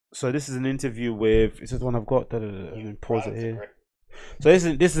So this is an interview with. This is the one I've got. Let me pause it here. So this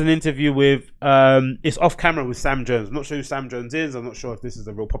is an interview with it's off camera with Sam Jones. I'm not sure who Sam Jones is. I'm not sure if this is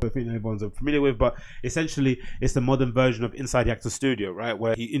a real popular thing everyone's familiar with, but essentially it's the modern version of Inside the Actor Studio, right?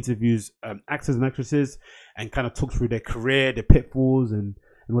 Where he interviews actors and actresses and kind of talks through their career, their pitfalls, and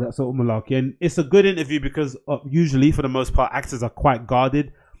all that sort of malarkey. And it's a good interview because usually, for the most part, actors are quite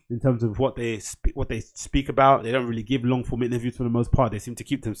guarded in terms of what they speak about. They don't really give long form interviews for the most part. They seem to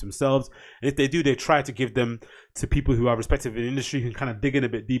keep them to themselves. And if they do, they try to give them to people who are respected in the industry, who can kind of dig in a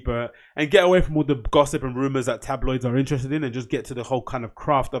bit deeper and get away from all the gossip and rumors that tabloids are interested in, and just get to the whole kind of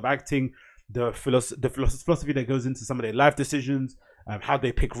craft of acting, the philosophy that goes into some of their life decisions, how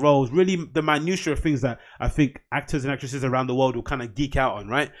they pick roles, really the minutiae of things that I think actors and actresses around the world will kind of geek out on,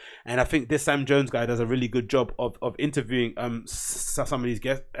 right? And I think this Sam Jones guy does a really good job of interviewing some of these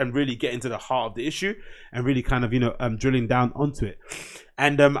guests and really get into the heart of the issue and really kind of drilling down onto it.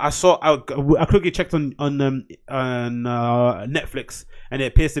 And I quickly checked on Netflix, and it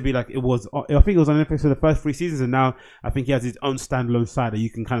appears to be like I think it was on Netflix for the first 3 seasons, and now I think he has his own standalone site that you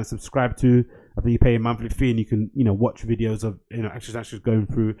can kind of subscribe to. I think you pay a monthly fee and you can watch videos of actors going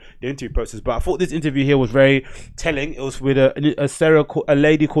through the interview process. But I thought this interview here was very telling. It was with a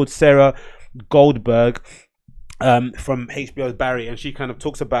lady called Sarah Goldberg from HBO's Barry, and she kind of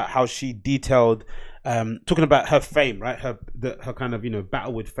talks about how she detailed talking about her fame, right? Her kind of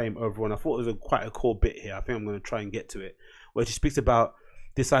battle with fame overall. And I thought it was quite a cool bit here. I think I'm going to try and get to it, where she speaks about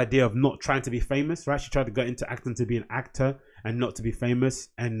this idea of not trying to be famous, right? She tried to go into acting to be an actor and not to be famous,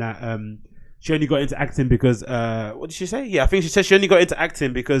 and that she only got into acting because what did she say? Yeah, I think she said she only got into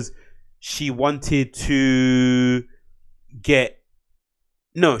acting because she wanted to get.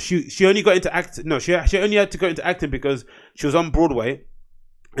 No, she only got into acting. No, she only had to go into acting because she was on Broadway,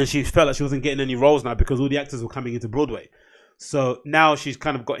 and she felt like she wasn't getting any roles now because all the actors were coming into Broadway. So now she's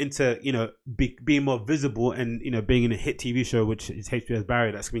kind of got into being more visible and being in a hit TV show, which is HBO's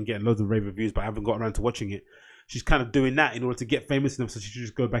Barry, that's been getting loads of rave reviews, but I haven't got around to watching it. She's kind of doing that in order to get famous enough, so she should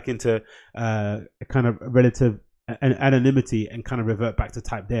just go back into a kind of relative anonymity and kind of revert back to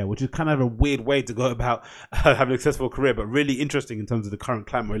type there, which is kind of a weird way to go about having a successful career, but really interesting in terms of the current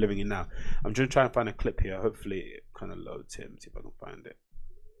climate we're living in now. I'm just trying to find a clip here. Hopefully it kind of loads him. See if I can find it.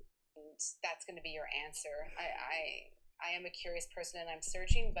 That's going to be your answer. I am a curious person and I'm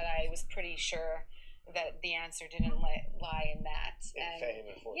searching, but I was pretty sure that the answer didn't lie in that.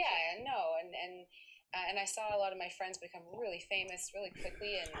 Yeah, no, and I saw a lot of my friends become really famous really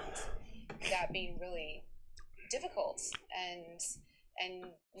quickly, and that being really difficult, and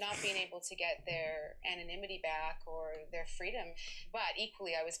not being able to get their anonymity back or their freedom. But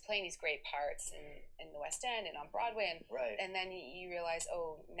equally, I was playing these great parts in the West End and on Broadway, and then you realize,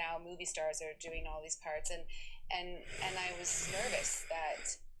 oh, now movie stars are doing all these parts, and I was nervous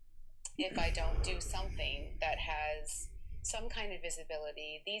that if I don't do something that has some kind of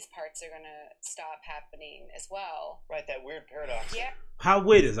visibility, these parts are going to stop happening as well. Right, that weird paradox. Yeah. How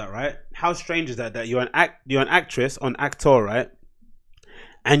weird is that, right? How strange is that you're an actress on actor, right?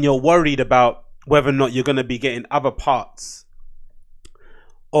 And you're worried about whether or not you're going to be getting other parts,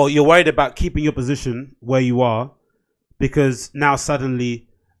 or you're worried about keeping your position where you are because now suddenly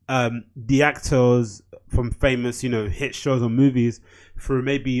the actors from famous, hit shows or movies, through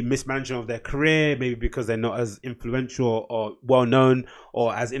maybe mismanagement of their career, maybe because they're not as influential or well known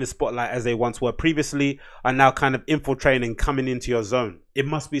or as in the spotlight as they once were previously, are now kind of infiltrating and coming into your zone. It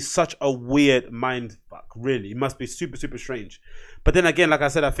must be such a weird mind fuck, really. It must be super, super strange. But then again, like I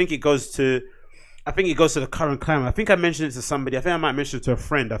said, I think it goes to the current climate. I think I mentioned it to somebody. I think I might mention it to a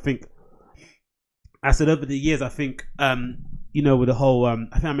friend. I said over the years, I think, with the whole, I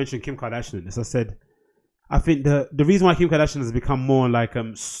think I mentioned Kim Kardashian in this. I said, I think the reason why Kim Kardashian has become more like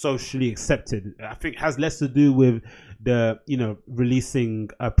socially accepted, I think, has less to do with the releasing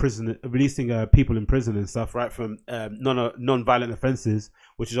people in prison and stuff, right, from non-violent offenses,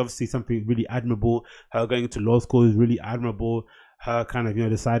 which is obviously something really admirable. Her going to law school is really admirable. Her kind of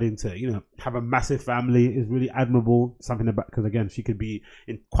deciding to have a massive family is really admirable. Something about, because again, she could be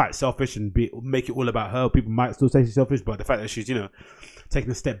quite selfish and make it all about her. People might still say she's selfish, but the fact that she's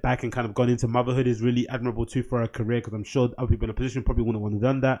taking a step back and kind of gone into motherhood is really admirable too for her career, because I'm sure other people in a position probably wouldn't want to have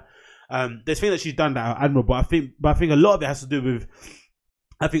done that. There's things that she's done that are admirable. I think a lot of it has to do with,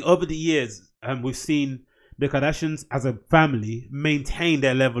 I think over the years we've seen the Kardashians as a family maintain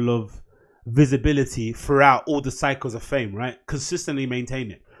their level of visibility throughout all the cycles of fame, right? Consistently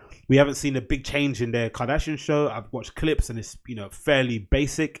maintain it. We haven't seen a big change in their Kardashian show. I've watched clips and it's fairly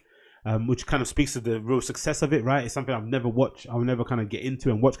basic, which kind of speaks to the real success of it, right? It's something I've never watched. I'll never kind of get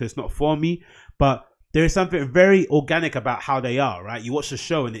into and watch because it's not for me. But there is something very organic about how they are, right? You watch the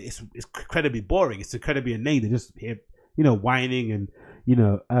show and it's incredibly boring. It's incredibly inane. They're just here, you know, whining and, you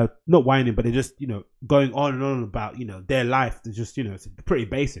know, not whining, but they're just, you know, going on and on about, you know, their life. They're just, you know, it's pretty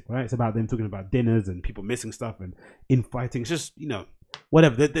basic, right? It's about them talking about dinners and people missing stuff and infighting. It's just, you know,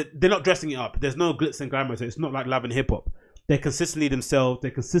 whatever. They're not dressing it up. There's no glitz and glamour. So it's not like Love and Hip Hop. They're consistently themselves.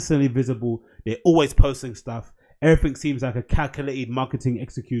 They're consistently visible. They're always posting stuff. Everything seems like a calculated marketing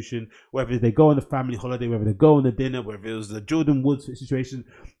execution, whether they go on a family holiday, whether they go on a dinner, whether it was the Jordan Woods situation,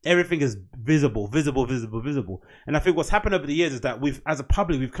 everything is visible. And I think what's happened over the years is that we've, as a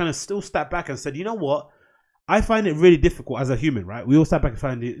public, we've kind of still stepped back and said, you know what? I find it really difficult as a human, right? We all step back and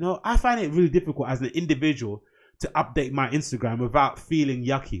find it, you know, I find it really difficult as an individual to update my Instagram without feeling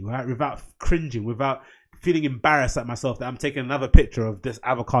yucky, right? Without cringing, without feeling embarrassed at myself that I'm taking another picture of this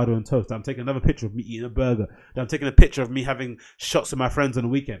avocado and toast. I'm taking another picture of me eating a burger. That I'm taking a picture of me having shots with my friends on the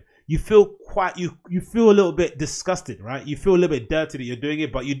weekend. You feel quite, you feel a little bit disgusted, right? You feel a little bit dirty that you're doing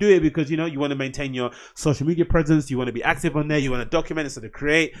it, but you do it because, you know, you want to maintain your social media presence. You want to be active on there. You want to document instead of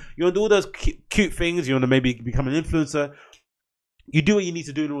create. You want to do all those cute things. You want to maybe become an influencer. You do what you need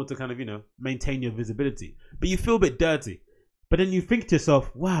to do in order to kind of, you know, maintain your visibility, but you feel a bit dirty. But then you think to yourself,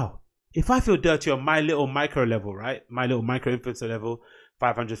 wow, if I feel dirty on my little micro level, right? My little micro influencer level,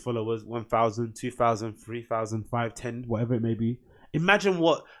 500 followers, 1,000, 2,000, 3,000, 5, 10, whatever it may be. Imagine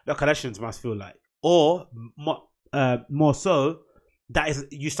what the Kardashians must feel like. Or more so, that is,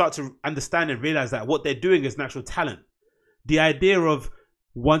 you start to understand and realize that what they're doing is natural talent. The idea of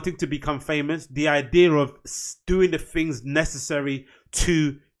wanting to become famous, the idea of doing the things necessary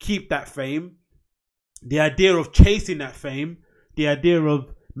to keep that fame, the idea of chasing that fame, the idea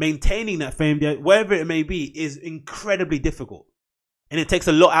of maintaining that fame, wherever it may be, is incredibly difficult, and it takes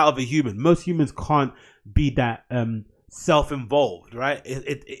a lot out of a human. Most humans can't be that self-involved, right?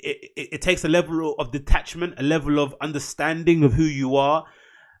 It takes a level of detachment, a level of understanding of who you are.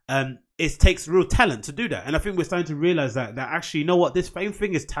 It takes real talent to do that, and I think we're starting to realize that actually, you know what, this fame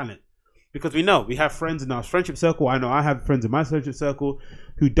thing is talent, because we know we have friends in our friendship circle. I know I have friends in my friendship circle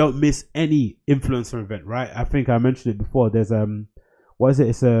who don't miss any influencer event, right? I think I mentioned it before. There's what is it?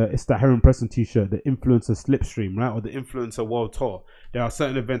 It's the Heron Preston t-shirt, the influencer slipstream, right? Or the influencer world tour. There are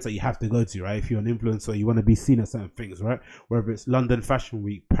certain events that you have to go to, right? If you're an influencer, you want to be seen at certain things, right? Whether it's London Fashion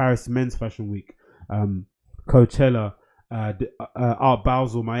Week, Paris Men's Fashion Week, Coachella, Art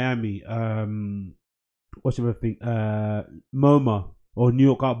Basel, Miami, what's the other thing? MoMA or New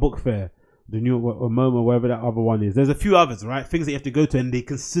York Art Book Fair. The New York or MoMA, wherever that other one is. There's a few others, right? Things that you have to go to, and they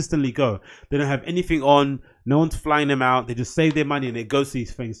consistently go. They don't have anything on. No one's flying them out. They just save their money and they go to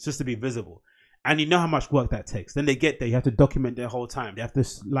these things just to be visible. And you know how much work that takes. Then they get there. You have to document their whole time. They have to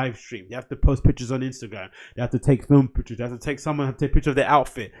live stream. They have to post pictures on Instagram. They have to take film pictures. They have to take someone have to take a picture of their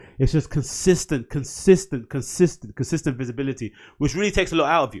outfit. It's just consistent visibility, which really takes a lot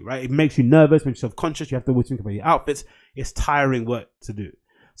out of you, right? It makes you nervous, makes you self-conscious. You have to always think about your outfits. It's tiring work to do.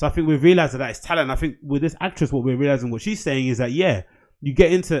 So I think we've realized that it's talent. I think with this actress, what we're realizing, what she's saying is that, yeah, you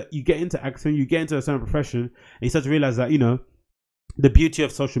get into acting, you get into a certain profession, and you start to realize that, you know, the beauty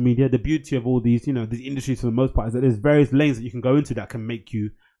of social media, the beauty of all these, you know, these industries for the most part, is that there's various lanes that you can go into that can make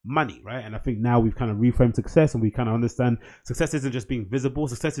you money, right? And I think now we've kind of reframed success, and we kind of understand success isn't just being visible.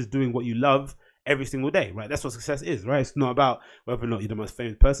 Success is doing what you love every single day, right? That's what success is, right? It's not about whether or not you're the most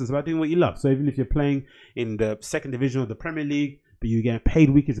famous person. It's about doing what you love. So even if you're playing in the second division of the Premier League, but you're getting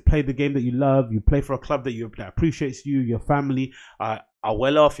paid weekly to play the game that you love, you play for a club that appreciates you, your family are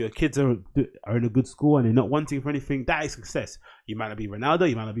well off, your kids are in a good school and they're not wanting for anything, that is success. You might not be Ronaldo,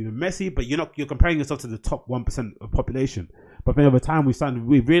 you might not be Messi, but you're comparing yourself to the top 1% of population. But then over time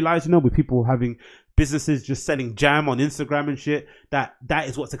we realized, you know, with people having businesses just selling jam on Instagram and shit, that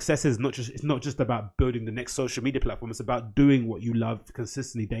is what success is. It's not just about building the next social media platform. It's about doing what you love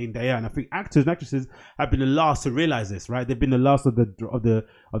consistently day in, day out. And I think actors and actresses have been the last to realize this, right? They've been the last of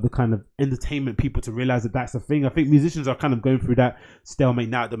the kind of entertainment people to realize that that's a thing. I think musicians are kind of going through that stalemate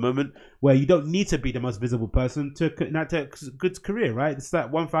now at the moment, where you don't need to be the most visible person to have a good career, right? It's that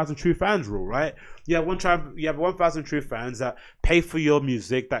 1,000 true fans rule, right? You have 1,000 true fans that pay for your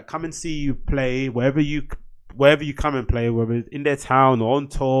music, that come and see you play wherever you come and play, whether it's in their town or on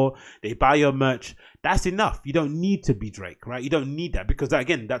tour. They buy your merch. That's enough. You don't need to be Drake, right? You don't need that, because that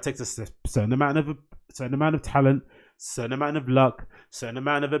takes a certain amount of talent, certain amount of luck, certain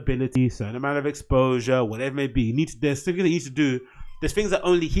amount of ability, certain amount of exposure, whatever it may be. There's things that you need to do. There's things that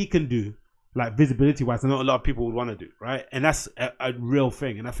only he can do, like visibility wise, and not a lot of people would want to do, right? And that's a real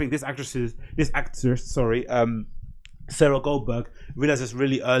thing. And I think this actress, Sarah Goldberg, realized this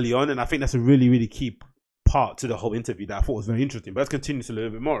really early on, and I think that's a really, really key part to the whole interview that I thought was very interesting. But let's continue to a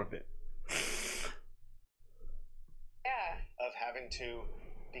little bit more of it. to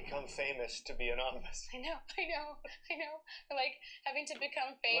become famous to be anonymous. I know. Like having to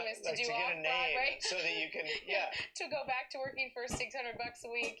become famous like to do to get a name, right? So that you can, to go back to working for $600 a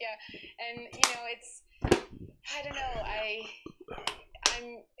week, and it's, I don't know,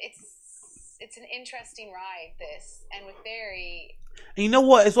 it's an interesting ride, this, and with Barry. And you know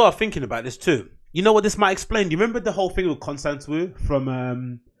what? As well, I'm thinking about this too. You know what this might explain? Do you remember the whole thing with Constance Wu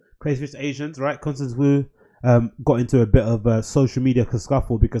from Crazy Rich Asians, right? Constance Wu got into a bit of a social media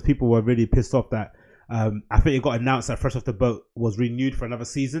scuffle because people were really pissed off that I think it got announced that Fresh Off the Boat was renewed for another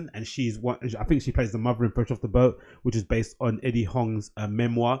season, and I think she plays the mother in Fresh Off the Boat, which is based on Eddie Hong's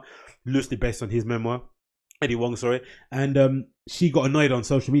memoir, loosely based on his memoir. Eddie Wong, sorry. And she got annoyed on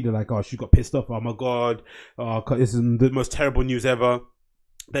social media, like, oh, she got pissed off. Oh my God, this is the most terrible news ever.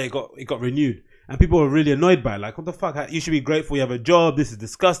 Then it got renewed. And people were really annoyed by it. Like, what the fuck? You should be grateful you have a job. This is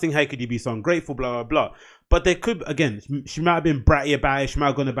disgusting. How could you be so ungrateful? Blah, blah, blah. But they could, again, she might have been bratty about it. She might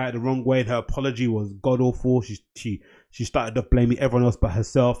have gone about it the wrong way. And her apology was god awful. She started off blaming everyone else but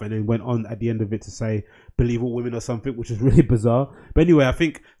herself, and then went on at the end of it to say, believe all women or something, which is really bizarre. But anyway, I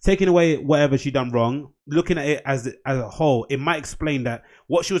think taking away whatever she done wrong, looking at it as a whole, it might explain that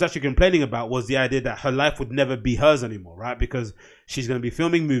what she was actually complaining about was the idea that her life would never be hers anymore, right? Because she's going to be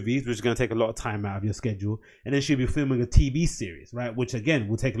filming movies, which is going to take a lot of time out of your schedule. And then she'll be filming a TV series, right? Which again,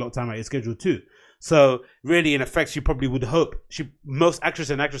 will take a lot of time out of your schedule too. So really, in effect, she probably would hope, most actresses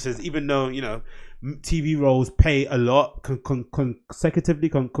and actresses, even though, TV roles pay a lot consecutively,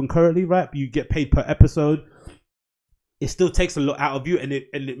 concurrently, right? You get paid per episode. It still takes a lot out of you, and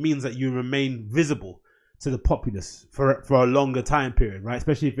it means that you remain visible to the populace for a longer time period, right?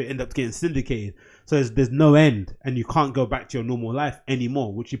 Especially if it ends up getting syndicated. So there's no end, and you can't go back to your normal life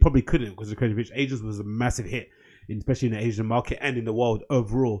anymore, which you probably couldn't, because the Crazy Rich Asians was a massive hit, especially in the Asian market and in the world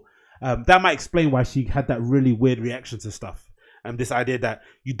overall. That might explain why she had that really weird reaction to stuff. This idea that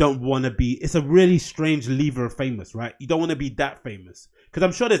you don't want to be, it's a really strange lever of famous, right? You don't want to be that famous. Because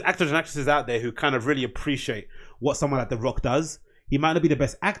I'm sure there's actors and actresses out there who kind of really appreciate what someone like The Rock does. He might not be the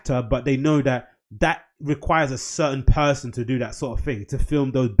best actor, but they know that requires a certain person to do that sort of thing, to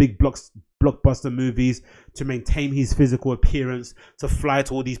film those big blockbuster movies, to maintain his physical appearance, to fly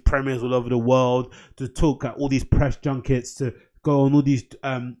to all these premieres all over the world, to talk at all these press junkets, to go on all these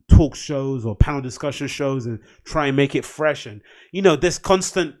talk shows or panel discussion shows and try and make it fresh. And this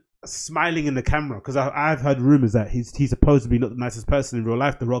constant smiling in the camera, because I've heard rumors that he's supposed to be not the nicest person in real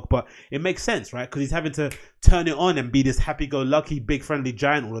life, The Rock, but it makes sense, right? Because he's having to turn it on and be this happy-go-lucky big friendly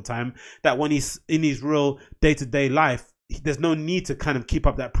giant all the time, that when he's in his real day-to-day life, there's no need to kind of keep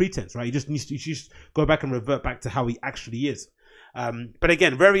up that pretense, right? You just go back and revert back to how he actually is. But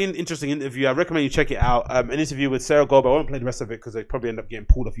again, very interesting interview. I recommend you check it out. An interview with Sarah Goldberg. I won't play the rest of it because they probably end up getting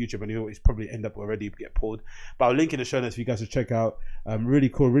pulled off YouTube, and it's probably end up already get pulled. But I'll link in the show notes for you guys to check out. Really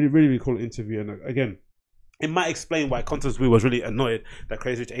cool, really cool interview. And again, it might explain why Constance Wu was really annoyed that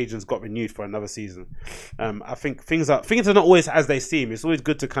Crazy Rich Asians got renewed for another season. I think things are not always as they seem. It's always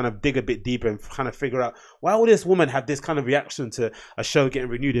good to kind of dig a bit deeper and kind of figure out, why would this woman have this kind of reaction to a show getting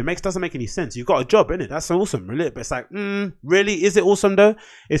renewed? Doesn't make any sense. You've got a job, innit? That's awesome, really. But it's like, really? Is it awesome though?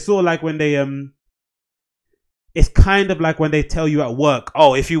 It's sort of like when they it's kind of like when they tell you at work,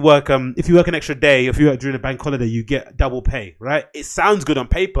 oh, if you work an extra day, if you work during a bank holiday, you get double pay, right? It sounds good on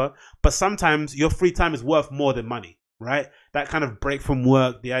paper, but sometimes your free time is worth more than money, right? That kind of break from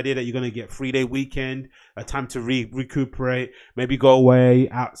work, the idea that you're going to get 3-day weekend, a time to recuperate, maybe go away,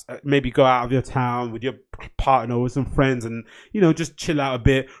 maybe go out of your town with your partner or with some friends and, just chill out a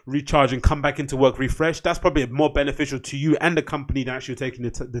bit, recharge and come back into work refreshed. That's probably more beneficial to you and the company than actually taking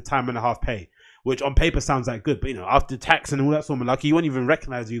the time and a half pay, which on paper sounds like good, but after tax and all that sort of lucky, you won't even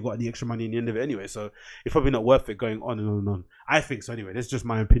recognize you got any extra money in the end of it anyway. So it's probably not worth it going on and on and on. I think so anyway. That's just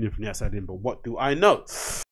my opinion from the outside in, but what do I know?